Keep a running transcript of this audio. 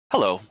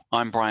Hello,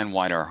 I'm Brian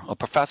Weiner, a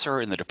professor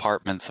in the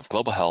departments of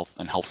Global Health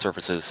and Health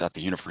Services at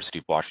the University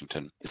of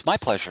Washington. It's my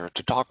pleasure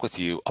to talk with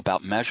you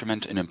about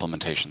measurement in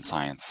implementation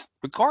science.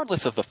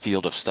 Regardless of the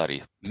field of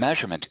study,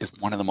 measurement is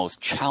one of the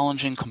most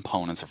challenging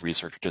components of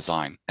research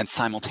design, and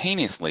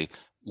simultaneously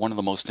one of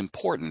the most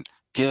important,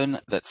 given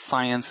that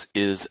science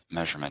is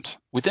measurement.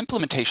 With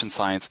implementation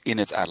science in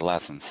its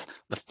adolescence,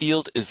 the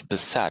field is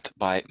beset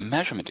by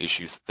measurement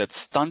issues that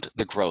stunt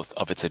the growth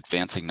of its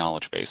advancing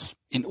knowledge base.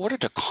 In order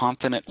to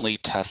confidently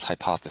test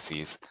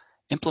hypotheses,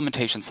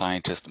 implementation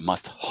scientists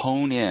must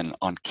hone in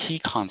on key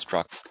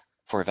constructs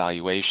for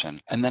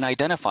evaluation and then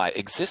identify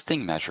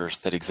existing measures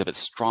that exhibit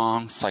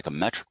strong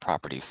psychometric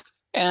properties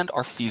and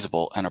are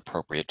feasible and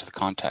appropriate to the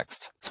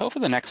context. So over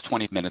the next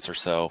 20 minutes or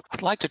so,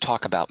 I'd like to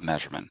talk about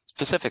measurement.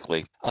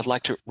 Specifically, I'd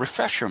like to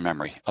refresh your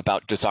memory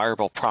about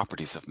desirable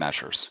properties of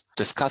measures,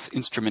 discuss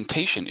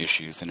instrumentation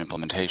issues in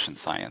implementation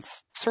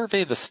science,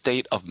 survey the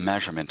state of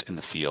measurement in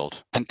the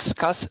field, and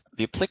discuss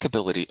the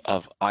applicability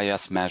of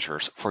IS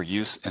measures for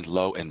use in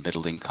low and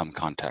middle income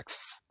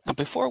contexts. Now,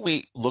 before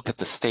we look at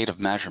the state of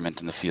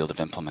measurement in the field of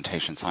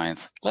implementation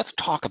science, let's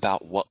talk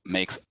about what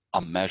makes a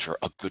measure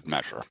a good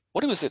measure.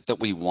 What is it that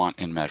we want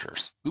in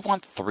measures? We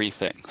want three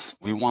things.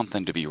 We want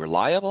them to be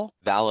reliable,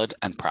 valid,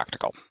 and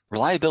practical.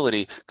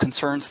 Reliability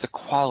concerns the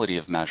quality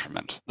of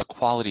measurement, the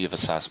quality of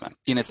assessment.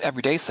 In its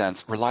everyday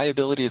sense,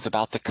 reliability is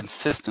about the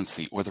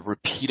consistency or the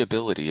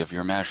repeatability of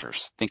your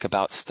measures. Think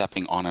about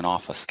stepping on and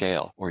off a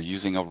scale or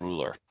using a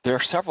ruler. There are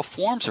several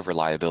forms of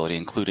reliability,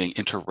 including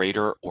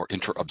inter-rater or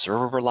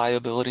inter-observer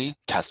reliability,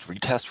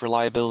 test-retest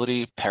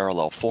reliability,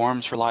 parallel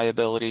forms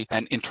reliability,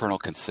 and internal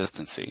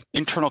consistency.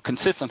 Internal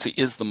consistency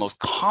is the most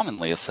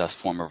commonly assessed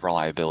form of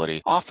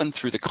reliability, often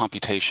through the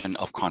computation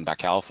of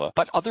convex alpha,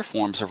 but other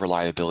forms of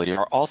reliability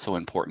are also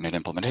important in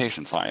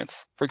implementation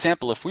science. For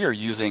example, if we are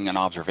using an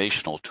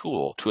observational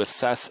tool to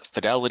assess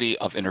fidelity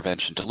of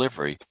intervention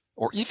delivery,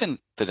 or even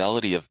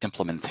fidelity of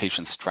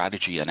implementation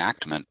strategy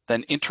enactment,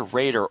 then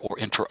inter-rater or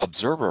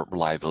inter-observer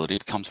reliability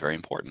becomes very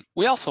important.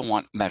 We also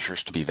want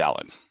measures to be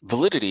valid.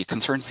 Validity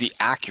concerns the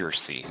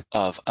accuracy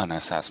of an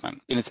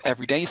assessment. In its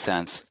everyday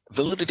sense,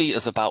 validity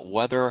is about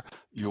whether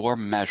your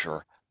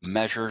measure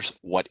measures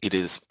what it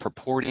is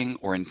purporting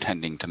or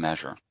intending to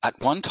measure. At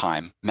one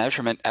time,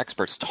 measurement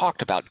experts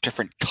talked about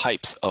different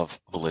types of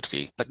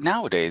validity, but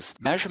nowadays,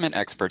 measurement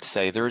experts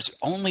say there is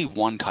only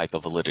one type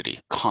of validity,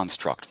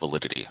 construct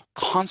validity.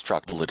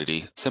 Construct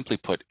validity, simply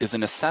put, is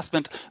an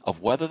assessment of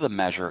whether the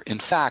measure, in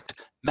fact,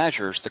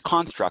 measures the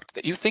construct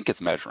that you think it's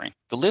measuring.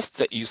 The lists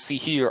that you see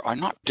here are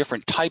not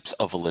different types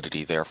of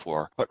validity,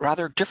 therefore, but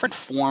rather different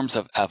forms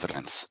of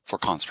evidence for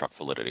construct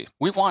validity.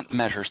 We want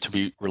measures to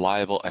be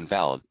reliable and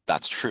valid,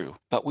 that's true,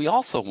 but we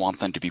also want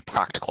them to be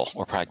practical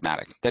or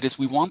pragmatic. That is,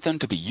 we want them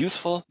to be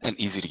useful and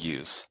easy to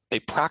use. A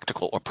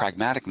practical or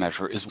pragmatic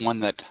measure is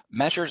one that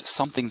measures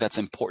something that's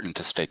important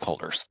to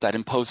stakeholders, that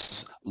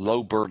imposes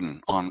low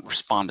burden on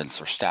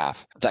respondents or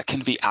staff, that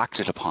can be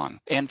acted upon,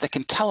 and that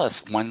can tell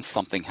us when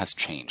something has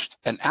changed.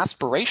 An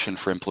aspiration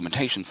for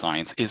implementation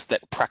science is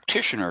that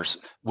practitioners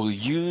will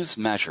use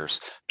measures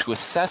to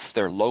assess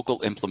their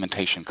local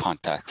implementation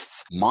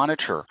contexts,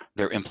 monitor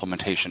their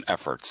implementation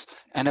efforts,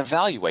 and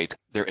evaluate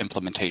their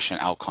implementation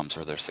outcomes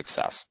or their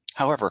success.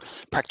 However,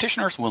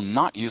 practitioners will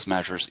not use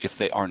measures if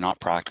they are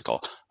not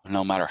practical,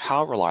 no matter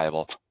how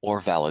reliable or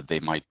valid they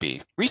might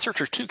be.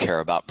 Researchers too care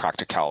about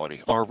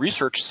practicality. Our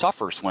research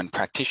suffers when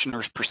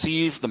practitioners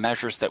perceive the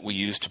measures that we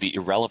use to be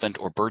irrelevant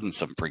or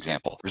burdensome, for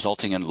example,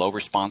 resulting in low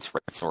response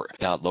rates or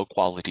low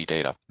quality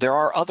data. There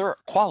are other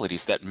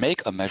qualities that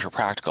make a measure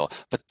practical,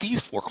 but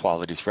these four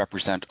qualities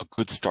represent a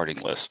good starting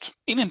list.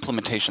 In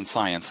implementation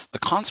science, the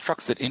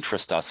constructs that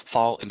interest us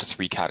fall into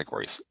three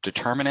categories: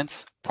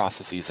 determinants,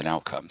 processes, and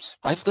outcomes.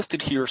 I've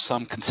listed here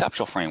some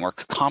conceptual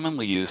frameworks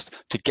commonly used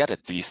to get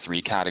at these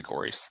three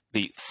categories.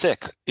 The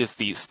SIC is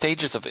the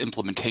stages of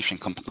implementation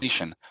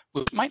completion,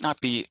 which might not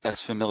be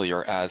as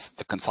familiar as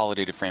the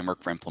Consolidated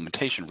Framework for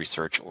Implementation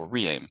Research, or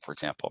REAIM, for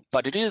example.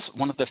 But it is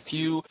one of the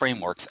few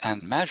frameworks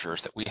and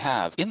measures that we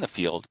have in the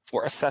field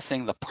for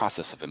assessing the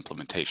process of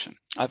implementation.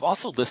 I've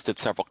also listed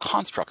several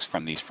constructs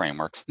from these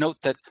frameworks. Note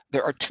that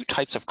there are two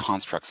types of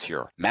constructs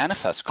here: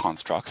 manifest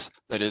constructs,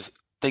 that is,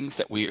 things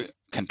that we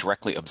can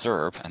directly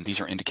observe, and these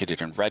are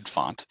indicated in red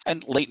font,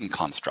 and latent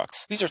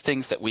constructs. These are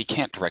things that we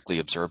can't directly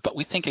observe, but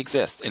we think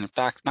exist. In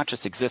fact, not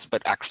just exist,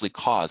 but actually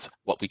cause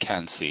what we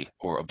can see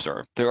or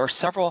observe. There are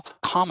several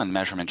common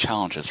measurement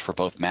challenges for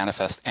both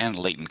manifest and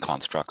latent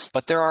constructs,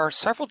 but there are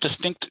several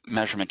distinct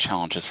measurement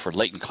challenges for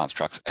latent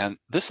constructs, and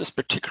this is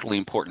particularly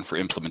important for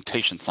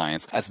implementation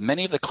science, as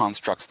many of the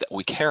constructs that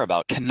we care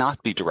about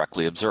cannot be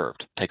directly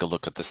observed. Take a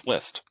look at this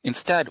list.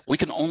 Instead, we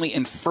can only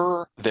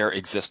infer their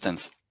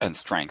existence and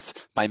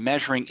strength by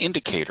measuring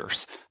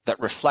indicators that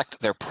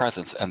reflect their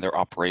presence and their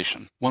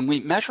operation. When we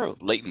measure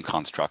latent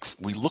constructs,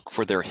 we look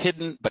for their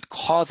hidden but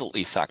causal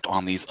effect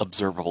on these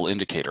observable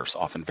indicators,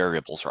 often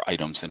variables or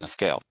items in a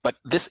scale. But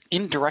this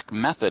indirect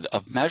method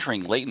of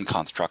measuring latent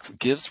constructs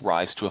gives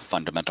rise to a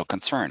fundamental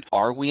concern.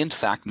 Are we in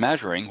fact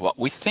measuring what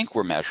we think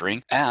we're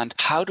measuring, and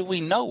how do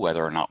we know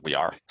whether or not we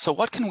are? So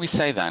what can we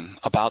say then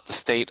about the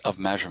state of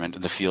measurement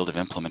in the field of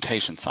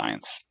implementation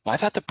science? Well,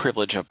 I've had the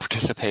privilege of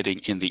participating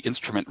in the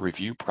Instrument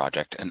Review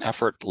Project, an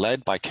effort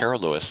led by Kara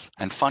Lewis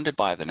and funded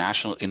by the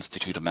National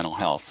Institute of Mental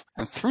Health.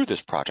 And through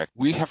this project,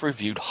 we have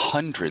reviewed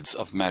hundreds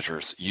of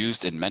measures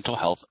used in mental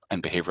health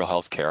and behavioral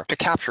health care to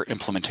capture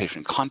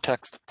implementation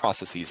context,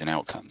 processes, and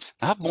outcomes.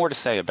 I have more to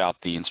say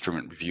about the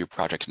Instrument Review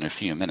Project in a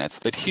few minutes,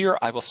 but here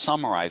I will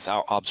summarize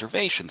our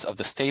observations of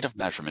the state of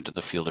measurement in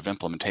the field of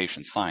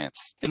implementation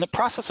science. In the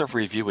process of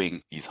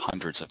reviewing these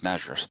hundreds of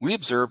measures, we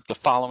observed the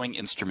following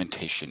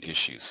instrumentation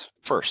issues.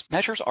 First,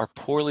 measures are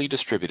poorly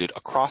distributed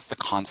across the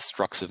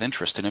constructs of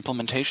interest in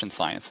implementation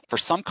science. For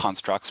some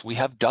constructs, we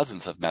have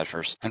dozens of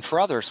measures, and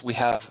for others, we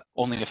have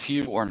only a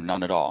few or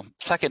none at all.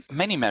 Second,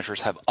 many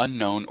measures have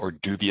unknown or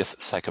dubious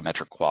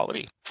psychometric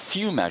quality.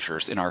 Few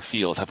measures in our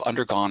field have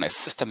undergone a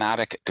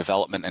systematic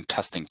development and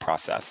testing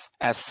process.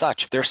 As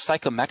such, their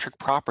psychometric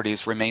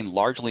properties remain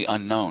largely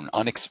unknown,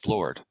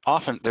 unexplored.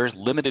 Often, there's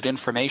limited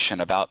information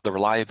about the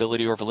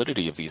reliability or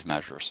validity of these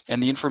measures,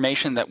 and the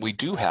information that we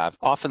do have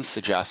often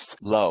suggests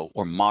low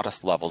or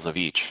modest levels of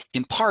each.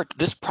 In part,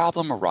 this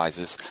problem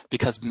arises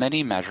because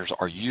many measures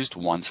are used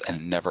once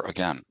and never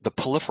again. The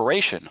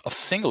proliferation of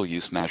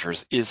single-use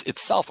measures is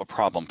itself a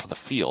problem for the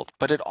field,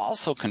 but it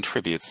also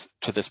contributes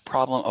to this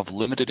problem of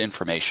limited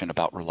information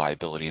about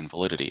reliability and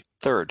validity.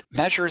 Third,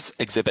 measures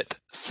exhibit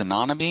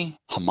synonymy,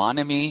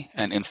 homonymy,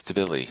 and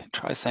instability.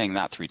 Try saying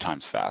that 3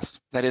 times fast.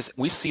 That is,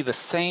 we see the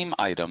same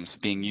items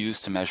being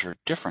used to measure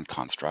different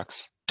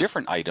constructs,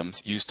 different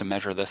items used to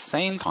measure the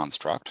same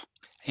construct,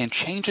 and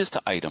changes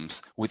to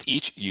items with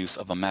each use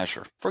of a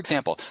measure. For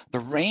example, the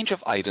range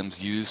of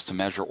items used to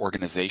measure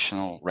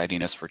organizational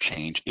readiness for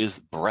change is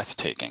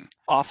breathtaking.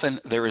 Often,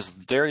 there is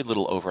very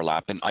little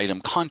overlap in item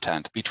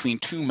content between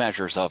 2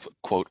 measures of,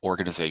 quote,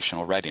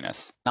 organizational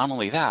readiness. Not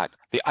only that,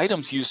 the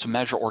items used to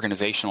measure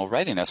organizational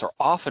readiness are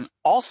often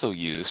also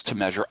used to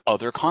measure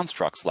other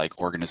constructs like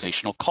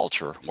organizational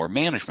culture or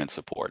management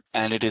support.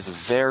 And it is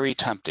very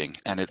tempting,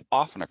 and it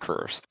often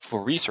occurs,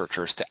 for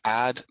researchers to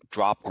add,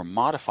 drop, or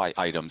modify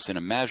items in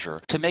a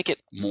measure to make it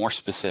more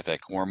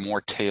specific or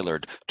more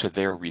tailored to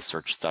their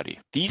research study.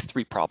 These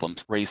 3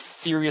 problems raise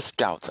serious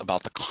doubts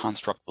about the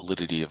construct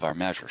validity of our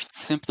measures.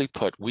 Simply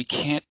put, we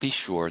can't be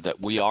sure that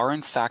we are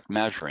in fact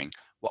measuring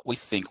what we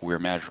think we're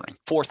measuring.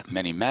 Fourth,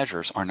 many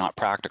measures are not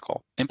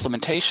practical.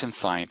 Implementation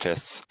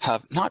scientists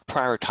have not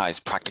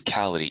prioritized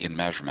practicality in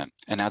measurement,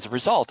 and as a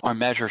result, our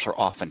measures are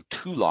often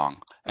too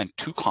long and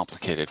too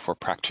complicated for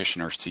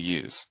practitioners to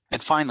use.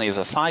 And finally, as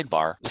a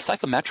sidebar, the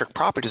psychometric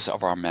properties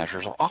of our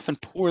measures are often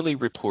poorly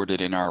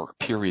reported in our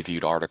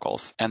peer-reviewed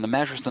articles, and the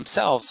measures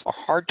themselves are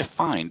hard to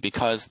find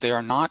because they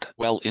are not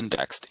well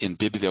indexed in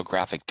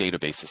bibliographic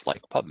databases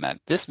like PubMed.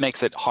 This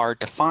makes it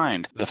hard to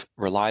find the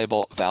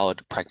reliable,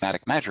 valid,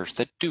 pragmatic measures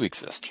that do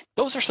exist.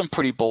 Those are some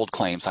pretty bold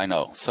claims, I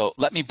know, so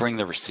let me bring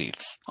the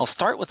receipts. I'll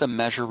start with a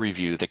measure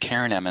review that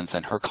Karen Emmons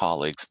and her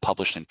colleagues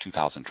published in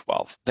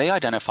 2012. They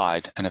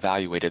identified and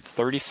evaluated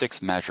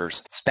 36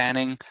 measures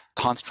spanning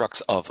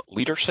constructs of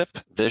leadership,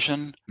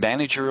 vision,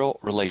 managerial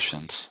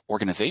relations,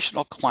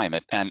 organizational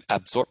climate, and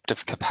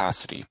absorptive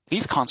capacity.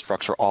 These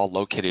constructs are all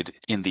located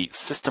in the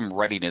system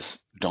readiness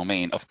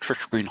domain of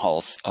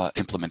Trish-Green-Hall's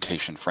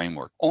implementation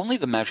framework. Only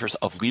the measures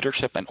of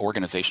leadership and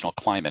organizational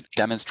climate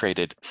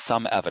demonstrated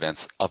some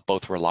evidence of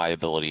both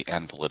reliability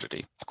and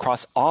validity.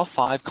 Across all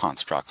 5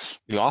 constructs,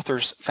 the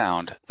authors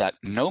found that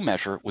no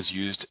measure was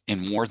used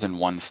in more than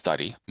one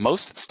study.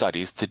 Most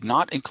studies did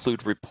not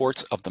include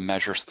reports of the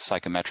measure's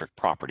psychometric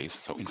properties,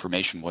 so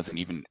information wasn't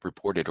even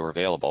reported or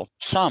available.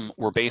 Some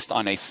were based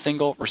on a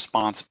single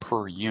response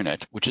per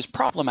unit, which is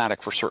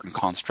problematic for certain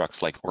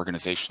constructs like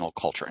organizational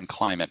culture and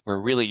climate, where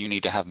really you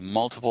need to have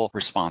multiple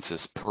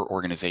responses per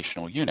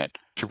organizational unit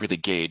to really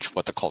gauge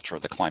what the culture or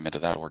the climate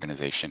of that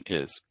organization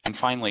is. And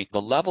finally,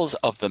 the levels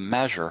of the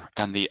measure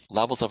and the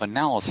levels of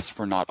analysis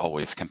were not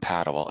always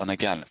compatible. And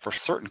again, for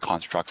certain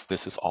constructs,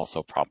 this is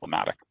also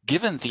problematic.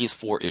 Given these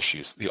 4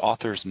 issues, the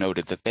authors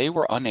noted that they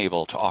were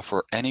unable to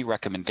offer any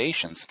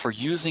recommendations for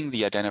using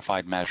the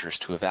identified measures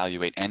to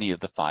evaluate any of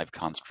the 5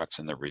 constructs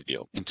in the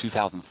review. In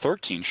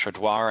 2013,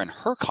 Chadwar and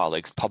her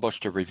colleagues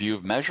published a review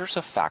of measures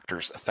of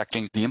factors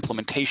affecting the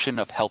implementation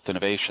of health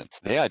innovations.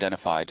 They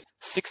identified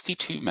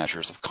 62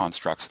 measures of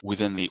constructs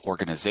within the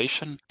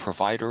organization,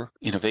 provider,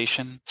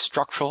 innovation,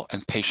 structural,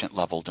 and patient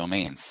level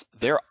domains.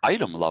 their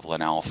item-level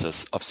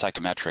analysis of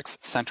psychometrics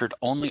centered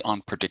only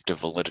on predictive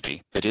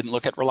validity. They didn't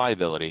look at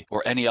reliability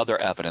or any other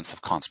evidence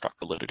of construct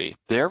validity.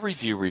 Their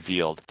review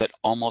revealed that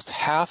almost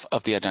half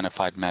of the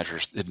identified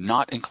measures did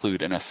not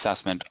include an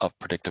assessment of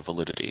predictive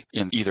validity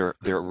in either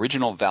their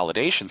original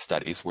validation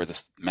studies where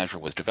this measure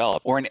was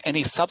developed or in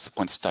any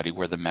subsequent study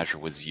where the measure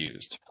was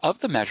used. Of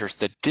the measures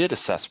that did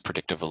assess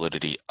predictive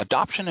validity,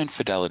 adoption and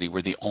fidelity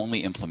were the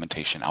only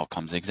implementation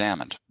outcomes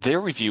examined. Their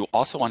review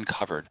also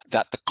uncovered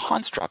that the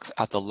constructs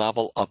at the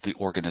level of the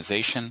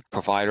organization,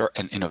 provider,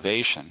 and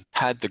innovation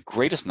had the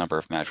greatest number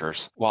of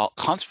measures, while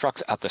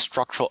constructs at the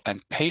structural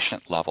and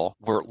patient level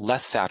were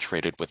less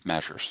saturated with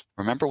measures.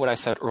 Remember what I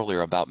said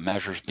earlier about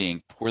measures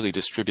being poorly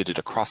distributed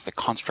across the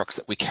constructs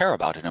that we care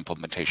about in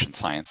implementation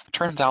science. It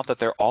turns out that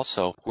they're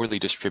also poorly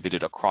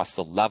distributed across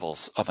the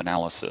levels of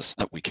analysis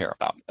that we care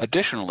about.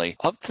 Additionally,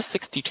 of the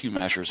 62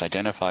 measures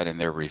identified in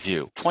their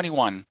review,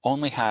 21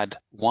 only had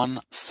one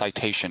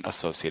citation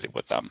associated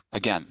with them.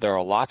 Again, there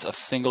are lots of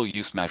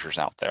single-use measures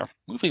out there.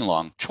 Moving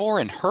along, Chor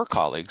and her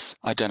colleagues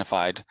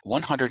identified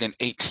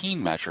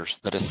 118 measures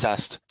that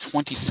assessed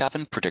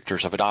 27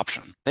 predictors of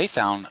adoption. They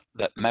found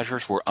that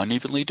measures were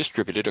unevenly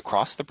distributed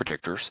across the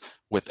predictors,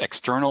 with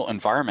external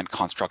environment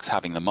constructs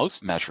having the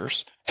most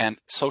measures and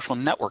social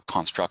network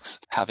constructs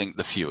having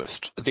the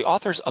fewest. The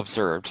authors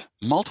observed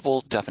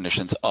multiple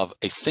definitions of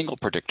a single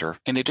predictor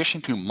in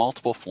addition to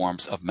multiple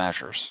forms of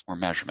measures or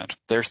measurement.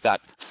 There's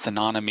that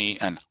synonymy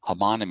and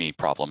homonymy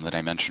problem that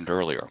I mentioned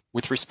earlier.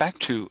 With respect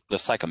to the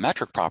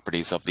psychometric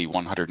properties of the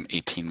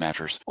 118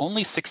 measures,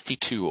 only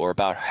 62, or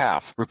about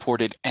half,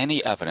 reported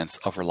any evidence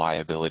of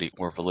reliability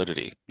or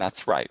validity.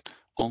 That's right.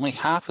 Only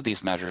half of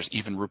these measures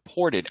even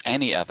reported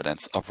any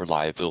evidence of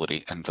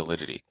reliability and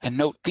validity. And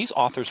note, these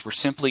authors were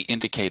simply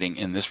indicating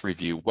in this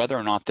review whether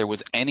or not there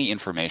was any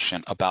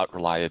information about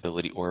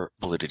reliability or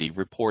validity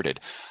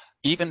reported.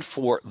 Even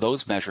for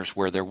those measures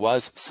where there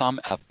was some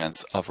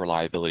evidence of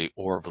reliability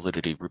or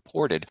validity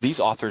reported, these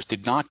authors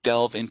did not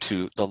delve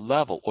into the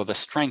level or the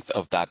strength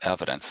of that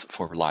evidence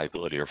for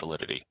reliability or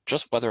validity,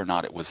 just whether or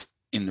not it was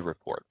in the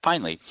report.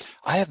 Finally,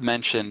 I have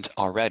mentioned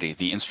already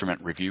the Instrument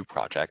Review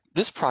Project.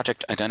 This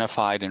project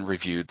identified and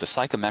reviewed the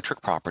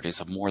psychometric properties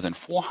of more than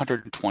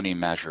 420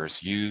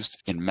 measures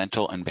used in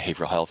mental and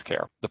behavioral health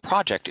care. The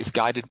project is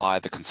guided by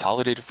the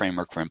Consolidated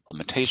Framework for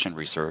Implementation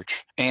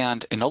Research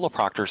and Enola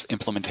Proctor's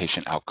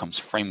Implementation Outcomes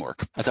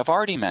Framework. As I've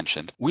already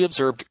mentioned, we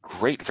observed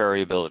great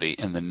variability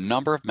in the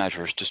number of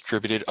measures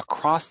distributed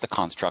across the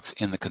constructs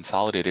in the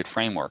Consolidated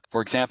Framework.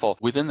 For example,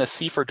 within the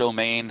CFR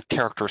domain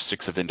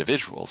characteristics of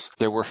individuals,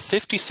 there were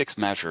 56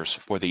 measures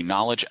for the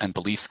knowledge and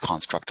beliefs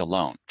construct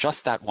alone,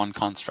 just that one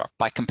construct.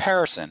 By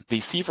comparison, the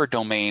CFR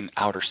domain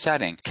outer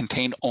setting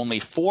contained only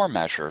 4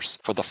 measures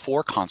for the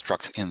 4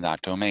 constructs in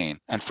that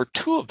domain. And for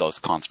 2 of those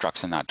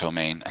constructs in that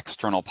domain,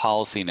 external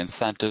policy and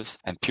incentives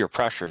and peer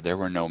pressure, there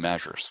were no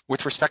measures.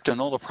 With respect to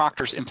Enola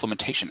Proctor's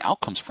Implementation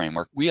Outcomes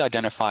Framework, we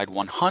identified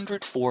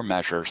 104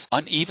 measures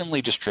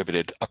unevenly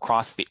distributed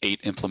across the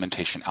 8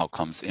 implementation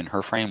outcomes in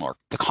her framework.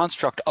 The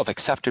construct of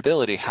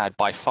acceptability had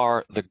by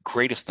far the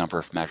greatest number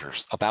of measures,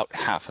 about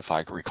half if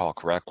I recall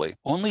correctly.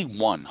 Only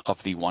one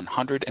of the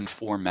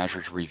 104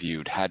 measures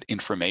reviewed had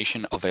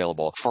information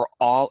available for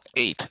all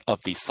 8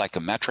 of the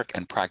psychometric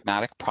and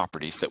pragmatic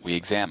properties that we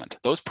examined.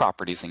 Those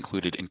properties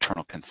included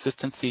internal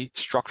consistency,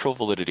 structural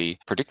validity,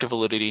 predictive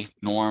validity,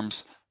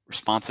 norms,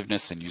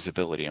 responsiveness, and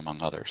usability,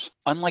 among others.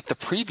 Unlike the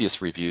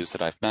previous reviews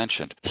that I've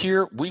mentioned,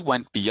 here we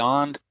went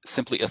beyond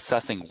simply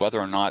assessing whether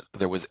or not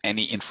there was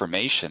any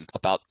information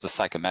about the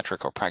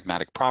psychometric or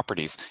pragmatic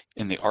properties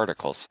in the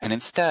articles, and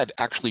instead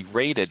actually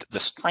rated the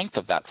strength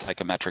of that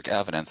psychometric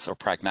evidence or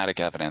pragmatic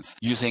evidence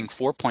using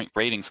 4-point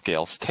rating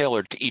scales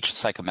tailored to each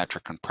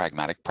psychometric and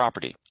pragmatic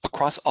property.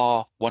 Across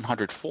all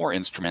 104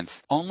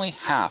 instruments, only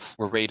half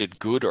were rated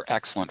good or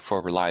excellent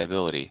for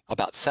reliability.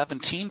 About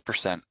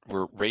 17%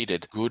 were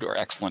rated good or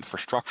excellent for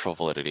structural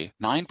validity.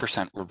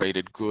 9% were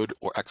rated good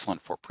or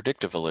excellent for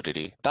predictive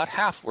validity. About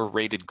half were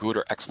rated good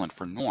or excellent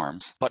for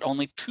norms, but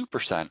only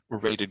 2% were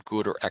rated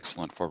good or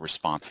excellent for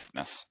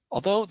responsiveness.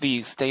 Although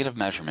the state of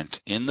measurement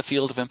in the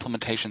field of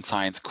implementation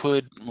science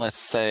could, let's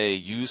say,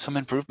 use some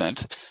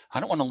improvement, I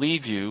don't want to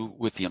leave you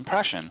with the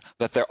impression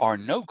that there are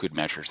no good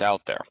measures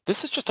out there.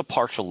 This is just a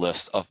partial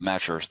list of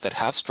measures that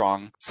have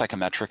strong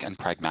psychometric and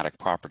pragmatic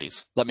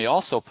properties. Let me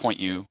also point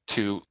you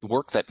to the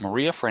work that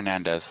Maria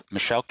Fernandez,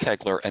 Michelle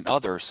Kegler, and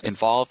others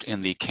involved in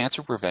the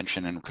Cancer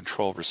Prevention and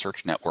Control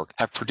Research Network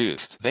have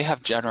produced. They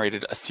have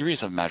generated a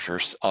series of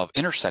measures of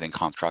intersetting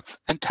constructs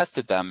and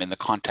tested them in the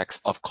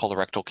context of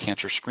colorectal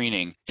cancer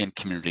screening in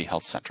community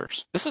health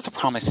centers. This is a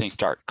promising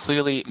start.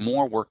 Clearly,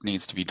 more work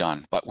needs to be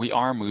done, but we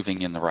are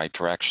moving in the right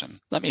direction.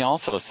 Let me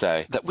also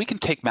say that we can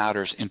take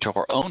matters into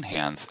our own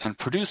hands and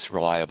produce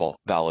reliable,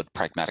 valid,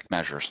 pragmatic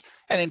measures,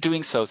 and in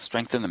doing so,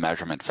 strengthen the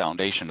measurement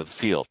foundation of the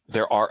field.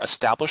 There are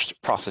established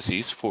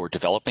processes for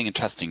developing and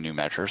testing new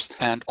measures,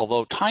 and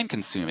although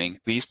time-consuming,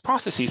 these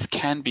processes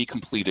can be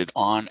completed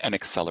on an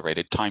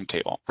accelerated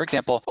timetable. For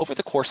example, over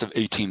the course of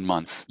 18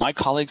 months, my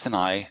colleagues and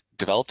I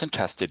developed and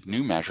tested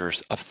new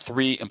measures of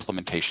 3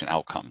 implementation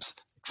outcomes: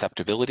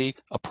 acceptability,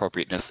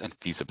 appropriateness, and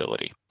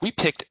feasibility. We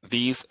picked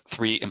these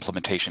 3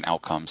 implementation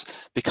outcomes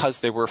because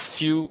there were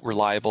few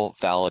reliable,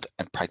 valid,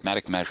 and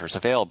pragmatic measures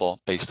available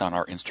based on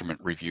our instrument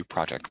review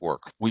project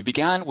work. We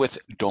began with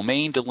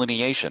domain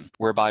delineation,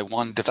 whereby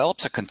one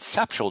develops a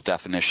conceptual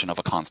definition of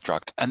a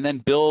construct and then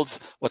builds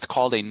what's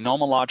called a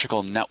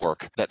nomological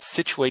network that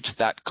situates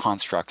that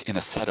construct in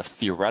a set of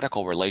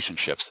theoretical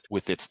relationships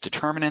with its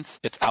determinants,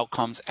 its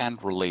outcomes,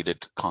 and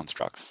related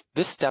constructs.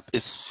 This step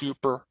is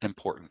super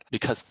important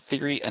because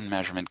theory and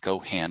measurement go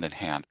hand in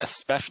hand,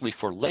 especially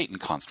for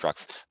latent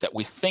constructs that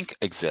we think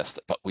exist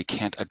but we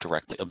can't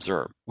directly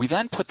observe. We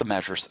then put the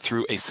measures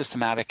through a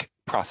systematic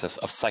process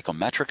of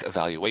psychometric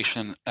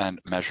evaluation and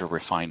measure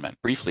refinement.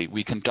 Briefly,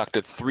 we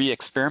conducted 3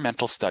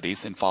 experimental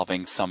studies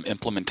involving some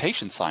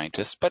implementation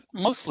scientists, but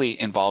mostly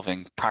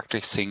involving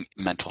practicing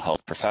mental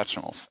health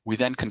professionals. We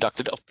then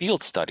conducted a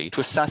field study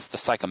to assess the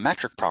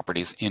psychometric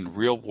properties in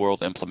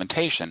real-world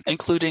implementation,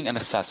 including an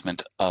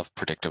assessment of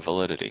predictive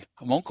validity.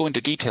 I won't go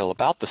into detail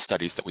about the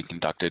studies that we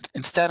conducted.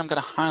 Instead, I'm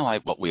going to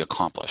highlight what we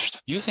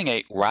accomplished. Using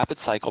a rapid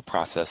cycle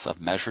process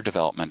of measure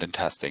development and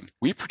testing,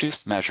 we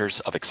produced measures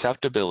of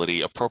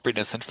acceptability,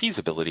 appropriateness, and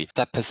feasibility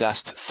that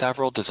possessed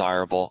several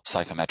desirable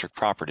psychometric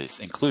properties,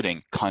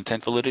 including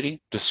content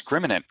validity,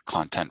 discriminant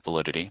content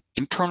validity,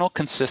 internal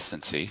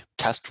consistency,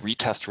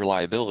 test-retest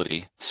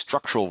reliability,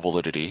 structural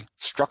validity,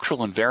 structural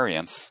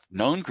invariance,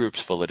 known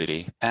groups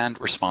validity, and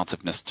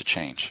responsiveness to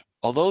change.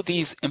 Although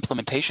these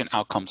implementation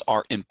outcomes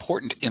are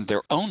important in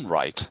their own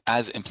right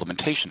as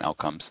implementation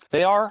outcomes,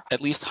 they are,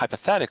 at least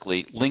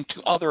hypothetically, linked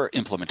to other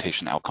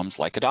implementation outcomes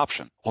like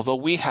adoption. Although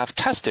we have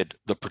tested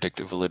the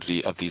predictive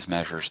validity of these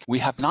measures, we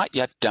have not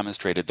yet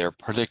demonstrated their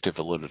predictive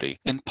validity,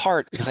 in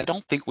part because I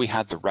don't think we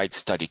had the right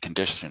study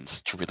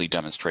conditions to really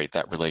demonstrate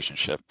that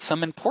relationship.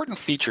 Some important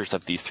features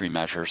of these 3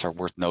 measures are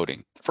worth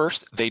noting.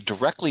 First, they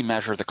directly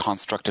measure the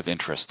construct of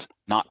interest,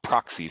 not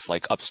proxies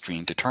like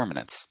upstream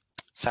determinants.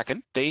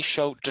 Second, they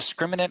show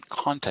discriminant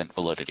content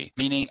validity,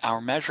 meaning our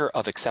measure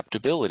of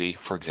acceptability,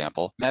 for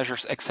example,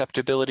 measures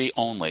acceptability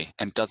only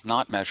and does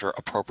not measure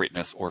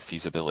appropriateness or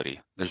feasibility.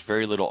 There's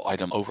very little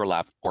item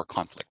overlap or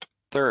conflict.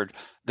 Third,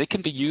 they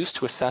can be used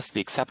to assess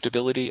the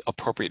acceptability,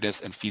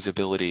 appropriateness, and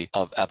feasibility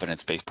of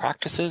evidence-based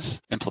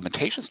practices,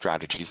 implementation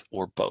strategies,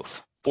 or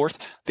both. Fourth,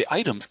 the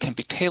items can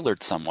be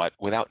tailored somewhat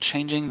without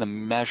changing the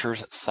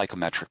measure's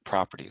psychometric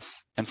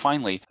properties. And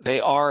finally, they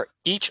are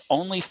each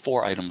only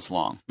 4 items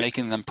long,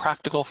 making them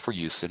practical for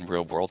use in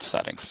real-world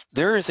settings.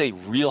 There is a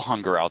real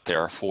hunger out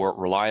there for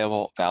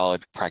reliable,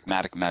 valid,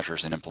 pragmatic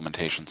measures in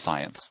implementation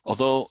science.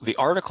 Although the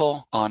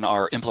article on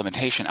our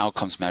implementation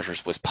outcomes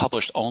measures was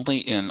published only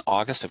in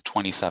August of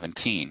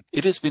 2017,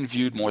 it has been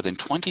viewed more than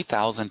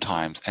 20,000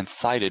 times and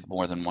cited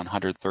more than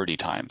 130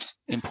 times.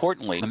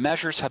 Importantly, the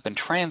measures have been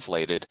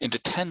translated into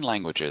 10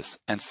 languages,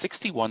 and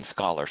 61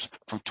 scholars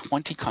from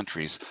 20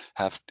 countries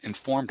have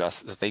informed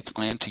us that they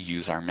plan to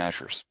use our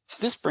measures. So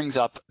this brings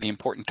up the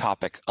important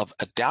topic of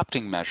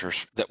adapting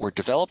measures that were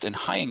developed in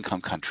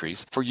high-income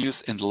countries for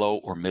use in low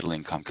or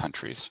middle-income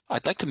countries.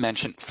 I'd like to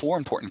mention 4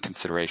 important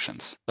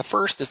considerations. The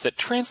first is that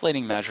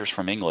translating measures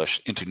from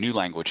English into new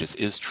languages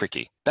is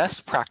tricky.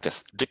 Best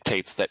practice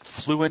dictates that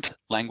fluent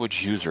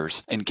language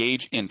users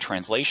engage in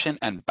translation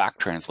and back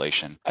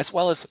translation, as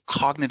well as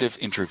cognitive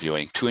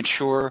interviewing to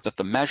ensure that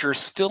the measures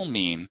still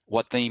mean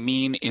what they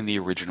mean in the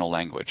original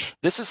language.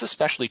 This is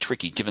especially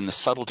tricky given the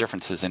subtle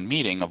differences in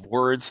meaning of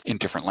words in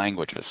different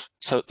languages.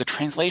 So the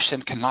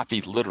translation cannot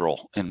be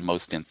literal in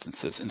most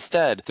instances.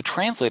 Instead, the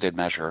translated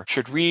measure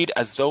should read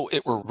as though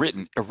it were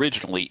written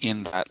originally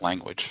in that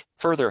language.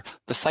 Further,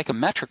 the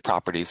psychometric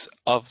properties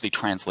of the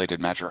translated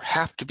measure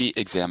have to be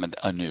examined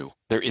anew.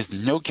 There is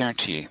no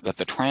guarantee that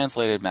the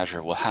translated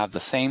measure will have the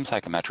same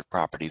psychometric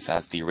properties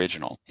as the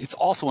original. It's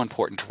also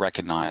important to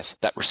recognize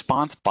that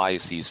response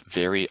biases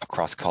vary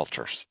across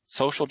cultures.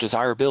 Social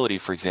desirability,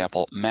 for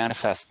example,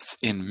 manifests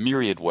in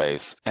myriad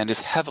ways and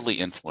is heavily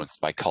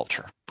influenced by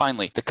culture.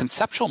 Finally, the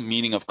conceptual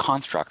meaning of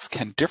constructs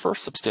can differ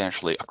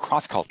substantially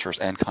across cultures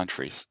and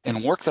countries.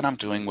 In work that I'm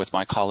doing with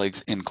my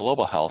colleagues in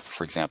global health,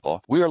 for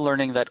example, we are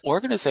learning that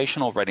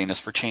organizational readiness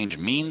for change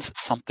means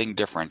something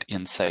different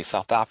in, say,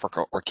 South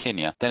Africa or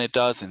Kenya than it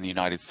does in the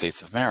United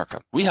States of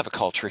America. We have a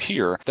culture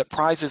here that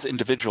prizes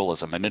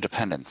individualism and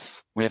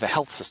independence. We have a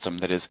health system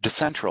that is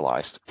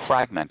decentralized,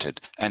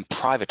 fragmented, and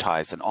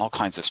privatized in all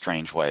kinds of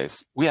strange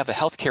ways. We have a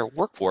healthcare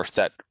workforce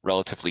that,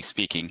 relatively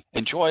speaking,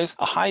 enjoys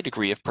a high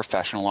degree of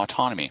professional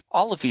autonomy.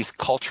 All of these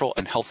cultural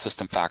and health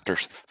system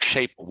factors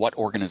shape what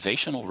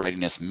organizational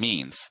readiness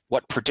means,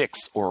 what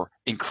predicts or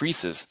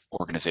increases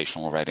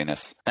organizational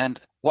readiness, and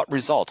what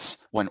results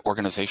when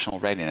organizational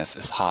readiness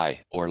is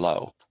high or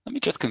low. Let me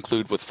just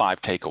conclude with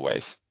 5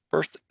 takeaways.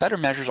 First, better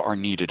measures are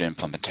needed in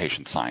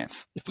implementation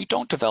science. If we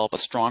don't develop a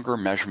stronger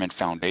measurement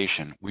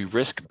foundation, we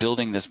risk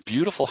building this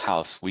beautiful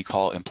house we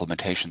call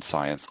implementation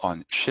science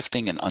on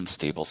shifting and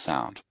unstable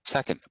sound.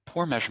 Second,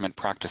 poor measurement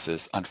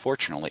practices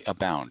unfortunately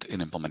abound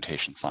in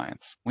implementation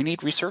science. We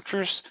need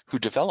researchers who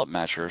develop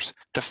measures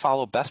to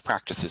follow best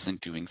practices in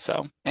doing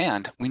so,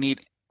 and we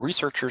need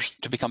researchers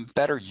to become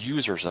better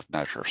users of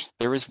measures.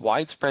 There is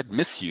widespread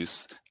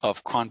misuse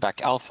of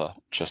Cronbach alpha,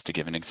 just to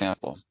give an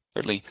example.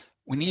 Thirdly,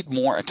 we need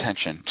more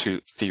attention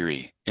to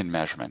theory in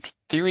measurement.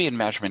 Theory and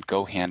measurement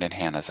go hand in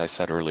hand, as I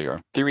said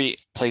earlier. Theory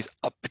plays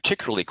a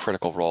particularly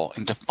critical role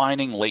in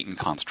defining latent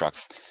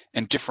constructs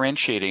and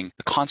differentiating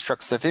the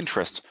constructs of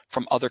interest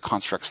from other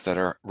constructs that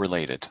are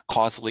related,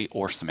 causally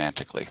or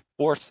semantically.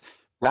 Fourth,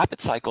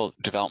 rapid cycle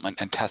development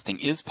and testing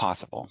is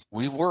possible.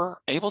 We were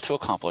able to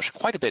accomplish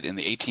quite a bit in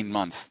the 18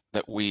 months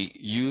that we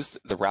used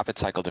the rapid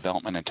cycle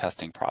development and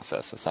testing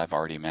process, as I've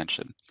already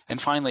mentioned.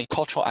 And finally,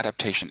 cultural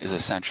adaptation is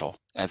essential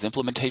as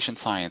implementation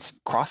science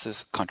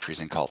crosses countries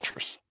and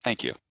cultures. Thank you.